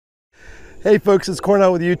Hey folks, it's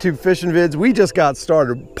Cornell with YouTube Fishing Vids. We just got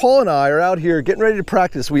started. Paul and I are out here getting ready to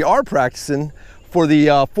practice. We are practicing for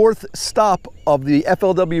the fourth stop of the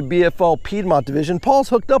FLW BFL Piedmont division. Paul's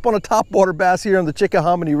hooked up on a topwater bass here on the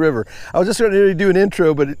Chickahominy River. I was just ready to do an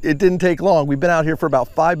intro, but it didn't take long. We've been out here for about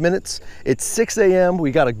 5 minutes. It's 6 a.m. We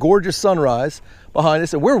got a gorgeous sunrise behind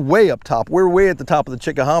us, and we're way up top. We're way at the top of the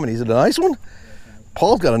Chickahominy. Is it a nice one?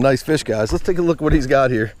 Paul's got a nice fish, guys. Let's take a look at what he's got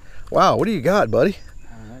here. Wow, what do you got, buddy?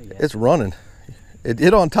 It's running. It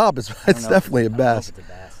hit on top. It's definitely a bass.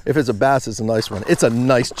 If it's a bass, it's a nice one. It's a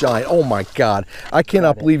nice giant. Oh my God. I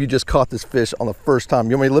cannot believe you just caught this fish on the first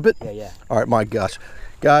time. You want me to lip it? Yeah, yeah. All right, my gosh.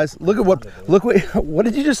 Guys, look what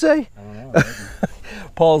did you just say? I don't know.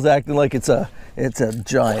 Paul's acting like it's a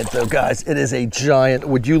giant though, guys. It is a giant.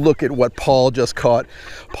 Would you look at what Paul just caught?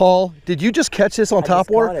 Paul, did you just catch this on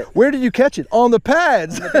topwater? Where did you catch it? On the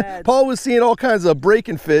pads. On the pads. Paul was seeing all kinds of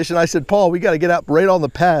breaking fish, and I said, Paul, we got to get out right on the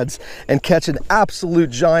pads and catch an absolute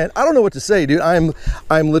giant. I don't know what to say, dude. I'm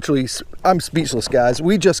speechless, guys.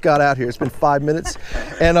 We just got out here. It's been 5 minutes,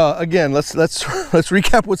 and again, let's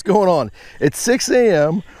recap what's going on. It's 6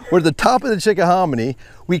 a.m. We're at the top of the Chickahominy.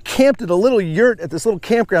 We camped at a little yurt at this little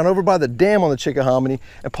campground over by the dam on the Chickahominy,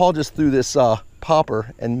 and Paul just threw this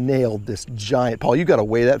popper and nailed this giant. Paul, you got to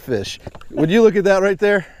weigh that fish. Would you look at that right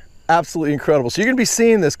there? Absolutely incredible. So you're going to be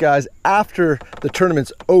seeing this, guys, after the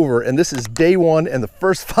tournament's over, and this is day one and the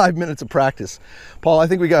first 5 minutes of practice. Paul, I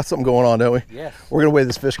think we got something going on, don't we? Yes. We're going to weigh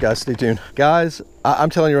this fish, guys. Stay tuned. Guys, I'm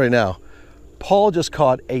telling you right now, Paul just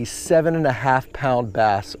caught a 7.5 pound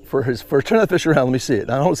bass for his first. Turn that fish around, let me see it.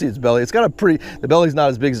 I don't see its belly. It's got the belly's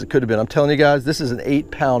not as big as it could have been. I'm telling you guys, this is an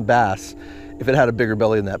 8 pound bass if it had a bigger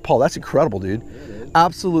belly than that. Paul, that's incredible, dude.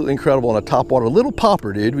 Absolutely incredible on a topwater. Little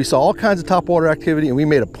popper, dude. We saw all kinds of topwater activity, and we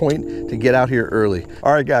made a point to get out here early.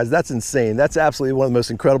 All right, guys, that's insane. That's absolutely one of the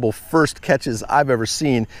most incredible first catches I've ever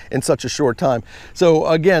seen in such a short time. So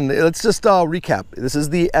again, let's just recap. This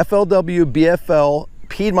is the FLW BFL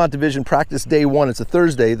Piedmont division practice day one. It's a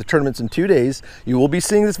Thursday. The tournament's in 2 days. You will be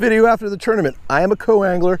seeing this video after the tournament. I am a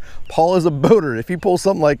co-angler. Paul is a boater. If he pulls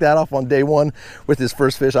something like that off on day one with his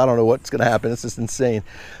first fish, I don't know what's going to happen. It's just insane.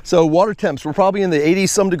 So water temps, we're probably in the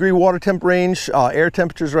 80-some degree water temp range. Air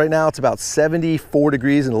temperatures right now, it's about 74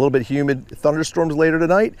 degrees and a little bit humid. Thunderstorms later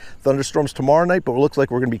tonight, thunderstorms tomorrow night, but it looks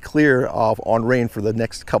like we're going to be clear on rain for the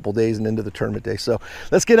next couple days and into the tournament day. So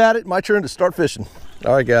let's get at it. My turn to start fishing.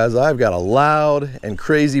 All right, guys, I've got a loud and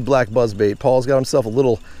crazy black buzzbait. Paul's got himself a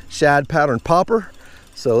little shad pattern popper.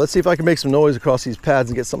 So let's see if I can make some noise across these pads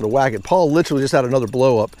and get something to whack it. Paul literally just had another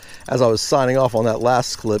blow up as I was signing off on that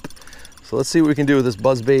last clip. So let's see what we can do with this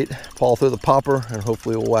buzzbait. Paul threw the popper, and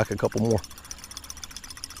hopefully we'll whack a couple more.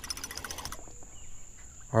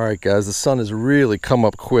 All right, guys, the sun has really come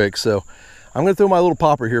up quick. So I'm gonna throw my little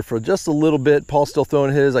popper here for just a little bit. Paul's still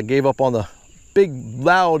throwing his. I gave up on the big,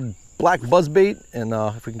 loud, black buzzbait, and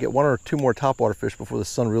if we can get 1 or 2 more topwater fish before the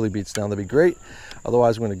sun really beats down, that'd be great.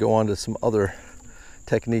 Otherwise, we're going to go on to some other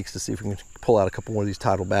techniques to see if we can pull out a couple more of these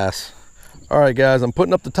tidal bass. All right, guys, I'm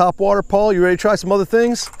putting up the topwater. Paul, you ready to try some other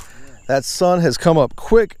things? Yeah. That sun has come up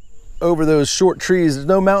quick over those short trees. There's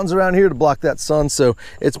no mountains around here to block that sun, so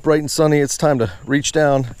it's bright and sunny. It's time to reach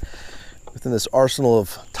down within this arsenal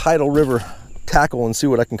of Tidal River tackle and see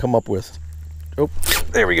what I can come up with. Oh,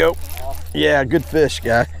 there we go. Yeah, good fish,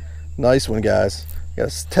 guy. Nice one, guys.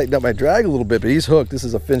 Gotta tighten up my drag a little bit, but he's hooked. This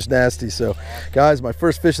is a finch nasty. So guys, my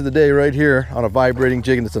first fish of the day right here on a vibrating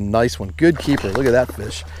jig, and it's a nice one. Good keeper. Look at that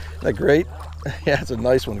fish. Isn't that great? Yeah, it's a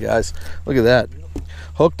nice one, guys. Look at that.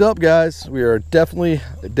 Hooked up, guys. We are definitely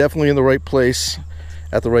in the right place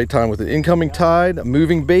at the right time with an incoming tide, a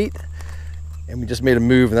moving bait, and we just made a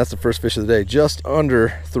move, and that's the first fish of the day. Just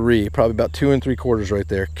under 3, probably about 2 3/4 right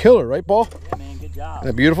there. Killer, right, Paul? Yeah, man, good job. Isn't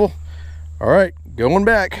that beautiful? All right, going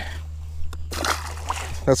back.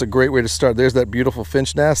 That's a great way to start. There's that beautiful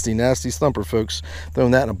finch nasty thumper, folks.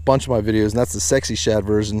 Throwing that in a bunch of my videos, and that's the sexy shad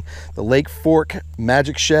version. The Lake Fork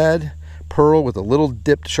magic shad, pearl with a little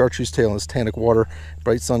dipped chartreuse tail in this tannic water,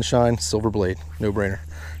 bright sunshine, silver blade, no brainer.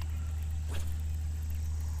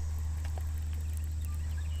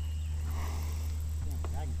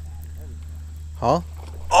 Huh?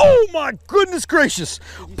 Oh my goodness gracious,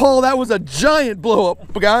 Paul, that was a giant blow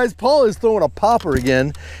up, guys. Paul is throwing a popper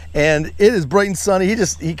again, and it is bright and sunny.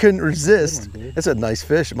 He couldn't resist. It's a nice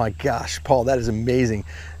fish. My gosh, Paul, that is amazing.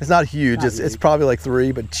 It's not huge. It's probably like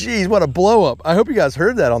 3, but geez, what a blow up. I hope you guys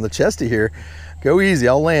heard that on the chesty here. Go easy,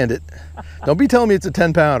 I'll land it. Don't be telling me it's a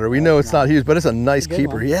 10 pounder. We know it's not huge, but it's a nice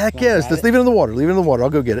keeper. Yeah, heck yes. Just leave it in the water. Leave it in the water. I'll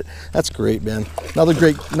go get it. That's great, man. Another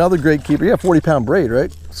great keeper. You have 40-pound braid,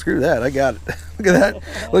 right? Screw that. I got it. Look at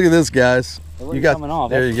that. Look at this, guys. You got.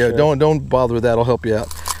 There you go. Don't bother with that. I'll help you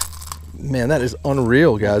out. Man, that is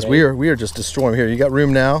unreal, guys. We are just destroying here. You got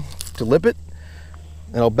room now to lip it,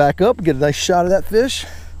 and I'll back up and get a nice shot of that fish.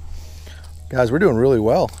 Guys, we're doing really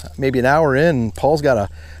well. Maybe an hour in, Paul's got a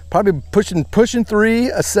probably pushing 3,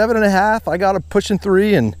 a 7.5. I got a pushing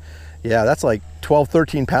 3, and yeah, that's like 12,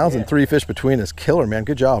 13 pounds and 3 fish between us. Killer, man.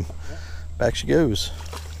 Good job. Back she goes.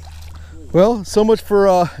 Well, so much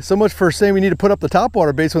for saying we need to put up the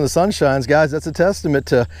topwater baits when the sun shines, guys. That's a testament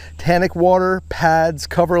to tannic water, pads,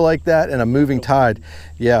 cover like that, and a moving tide.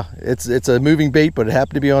 Yeah, it's a moving bait, but it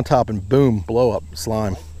happened to be on top, and boom, blow up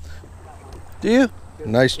slime. Do you?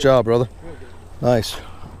 Nice job, brother. Nice.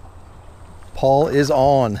 Paul is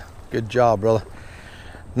on. Good job, brother.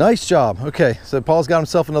 Nice job. Okay, so Paul's got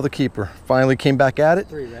himself another keeper. Finally came back at it.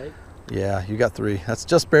 3, right? Yeah, you got 3. That's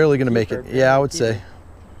just barely gonna make it. Yeah, I would say.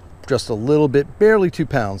 Just a little bit, barely 2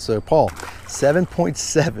 pounds. So Paul,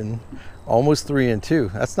 7.7, almost 3 and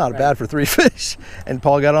 2. That's not bad for 3 fish. And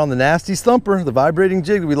Paul got on the nasty thumper, the vibrating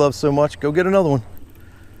jig that we love so much. Go get another one.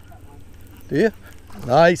 Do you?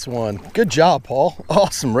 Nice one. Good job, Paul.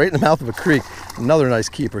 Awesome, right in the mouth of a creek. Another nice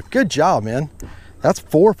keeper. Good job, man. That's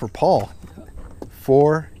 4 for Paul.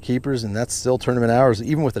 4 keepers, and that's still tournament hours,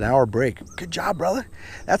 even with an hour break. Good job, brother.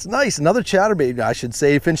 That's nice. Another chatterbait, I should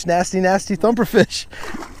say. Finch nasty thumper fish.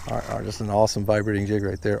 All right, just an awesome vibrating jig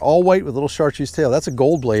right there. All white with a little chartreuse tail. That's a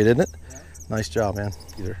gold blade, isn't it? Nice job, man.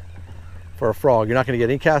 Either for a frog, you're not going to get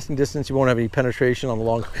any casting distance. You won't have any penetration on the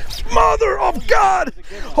long. Mother of God!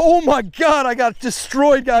 Oh my God! I got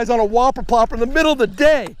destroyed, guys, on a whopper plopper in the middle of the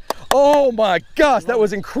day. Oh my gosh, that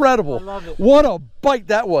was incredible. What a bite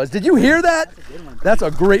that was. Did you hear that? That's a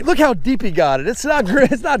great, look how deep he got it. It's not great,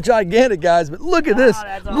 it's not gigantic, guys, but look at this.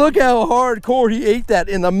 Look how hardcore he ate that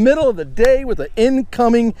in the middle of the day with an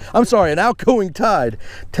outgoing tide.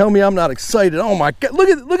 Tell me I'm not excited. Oh my God, look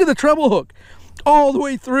at the treble hook. All the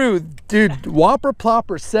way through, dude. Whopper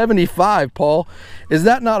plopper 75, Paul. Is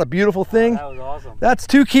that not a beautiful thing? That was awesome. That's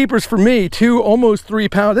 2 keepers for me, 2 almost 3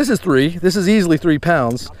 pounds. This is 3. This is easily 3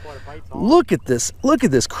 pounds. Look at this. Look at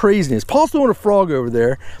this craziness. Paul's throwing a frog over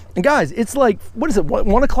there. And guys, it's like, what is it,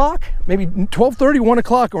 1 o'clock? Maybe 12:30, 1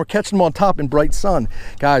 o'clock, and we're catching them on top in bright sun.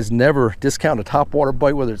 Guys, never discount a topwater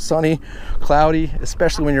bite, whether it's sunny, cloudy,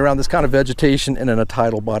 especially when you're around this kind of vegetation and in a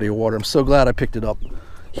tidal body of water. I'm so glad I picked it up.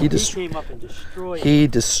 He came up and destroyed it. He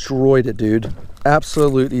destroyed it, dude.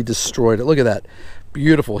 Absolutely destroyed it. Look at that.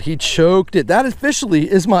 Beautiful. He choked it. That officially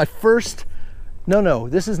is my first. No,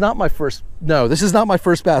 this is not my first. No, this is not my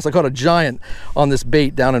first bass. I caught a giant on this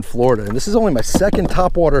bait down in Florida. And this is only my second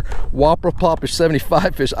topwater whopper ploppish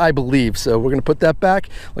 75 fish, I believe. So we're going to put that back.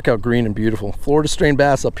 Look how green and beautiful. Florida strain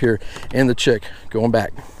bass up here in the Chick. Going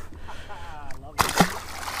back.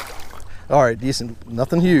 All right, decent.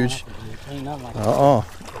 Nothing huge.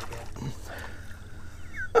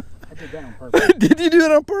 Did you do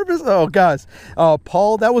that on purpose? Oh, guys.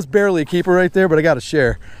 Paul, that was barely a keeper right there, but I got to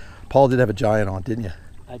share. Paul did have a giant on, didn't you?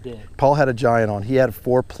 I did. Paul had a giant on. He had a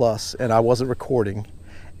 4+, and I wasn't recording.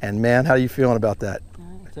 And man, how are you feeling about that?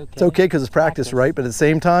 It's okay. It's okay because it's practice, right? But at the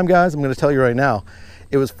same time, guys, I'm going to tell you right now,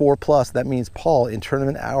 it was 4+. That means Paul in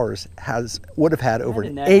tournament hours would have had over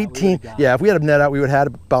 18. Yeah, if we had a net out, we would have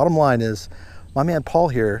had. Bottom line is, my man Paul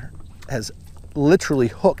here has literally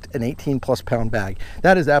hooked an 18+ pound bag.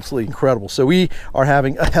 That is absolutely incredible. So we are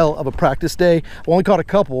having a hell of a practice day. I've only caught a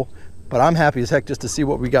couple, but I'm happy as heck just to see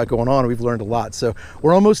what we got going on. We've learned a lot. So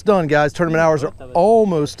we're almost done, guys. Tournament hours are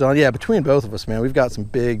almost done. Yeah, between both of us, man, we've got some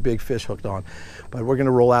big fish hooked on. But we're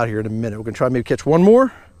gonna roll out here in a minute. We're gonna try maybe catch one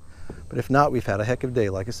more, but if not, we've had a heck of a day,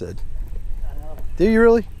 like I said. Do you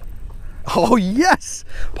really? Oh yes,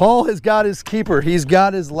 Paul has got his keeper. He's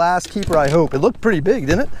got his last keeper, I hope. It looked pretty big,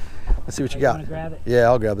 didn't it? Let's see what you got. Want to grab it? Yeah,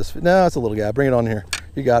 I'll grab this. No, it's a little guy. Bring it on here.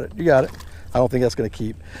 You got it. You got it. I don't think that's going to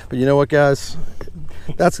keep. But you know what, guys?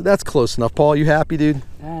 That's close enough. Paul, you happy, dude?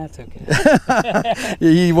 That's okay.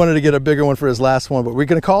 He wanted to get a bigger one for his last one, but we're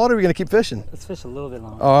going to call it, or are we going to keep fishing? Let's fish a little bit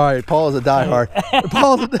longer. All right, Paul is a diehard.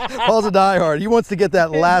 Paul's a diehard. He wants to get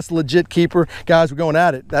that last legit keeper. Guys, we're going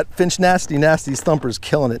at it. That Finch Nasty's thumper is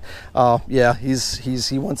killing it. Yeah,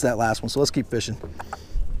 he wants that last one, so let's keep fishing.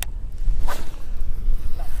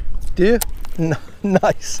 Do you? No,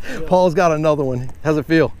 nice. Paul's got another one. How's it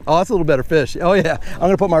feel? Oh, that's a little better fish. Oh yeah, I'm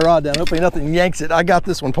gonna put my rod down. Hopefully nothing yanks it. I got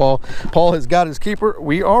this one, Paul. Paul has got his keeper.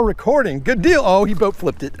 We are recording. Good deal. Oh, he boat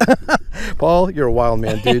flipped it. Paul, you're a wild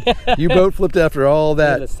man, dude. You boat flipped after all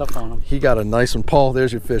that. He got a nice one. Paul,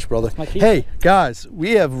 there's your fish, brother. Hey, guys,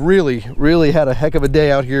 we have really had a heck of a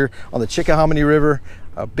day out here on the Chickahominy River.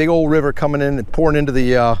 A big old river coming in and pouring into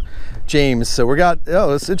the James. So we got,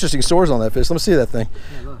 oh, that's interesting stores on that fish. Let me see that thing.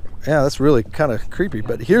 Yeah, that's really kind of creepy,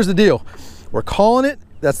 but here's the deal. We're calling it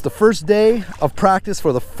That's the first day of practice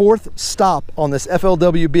for the 4th stop on this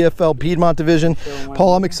FLW BFL Piedmont division.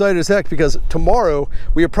 Paul, I'm excited as heck because tomorrow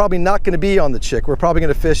we are probably not going to be on the Chick. We're probably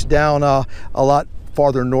going to fish down a lot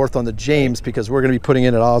farther north on the James because we're going to be putting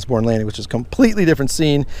in at Osborne Landing, which is a completely different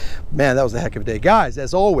scene. Man, that was a heck of a day. Guys,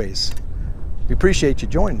 as always, we appreciate you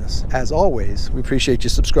joining us. As always, we appreciate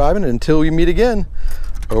you subscribing. And until we meet again,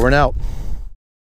 over and out.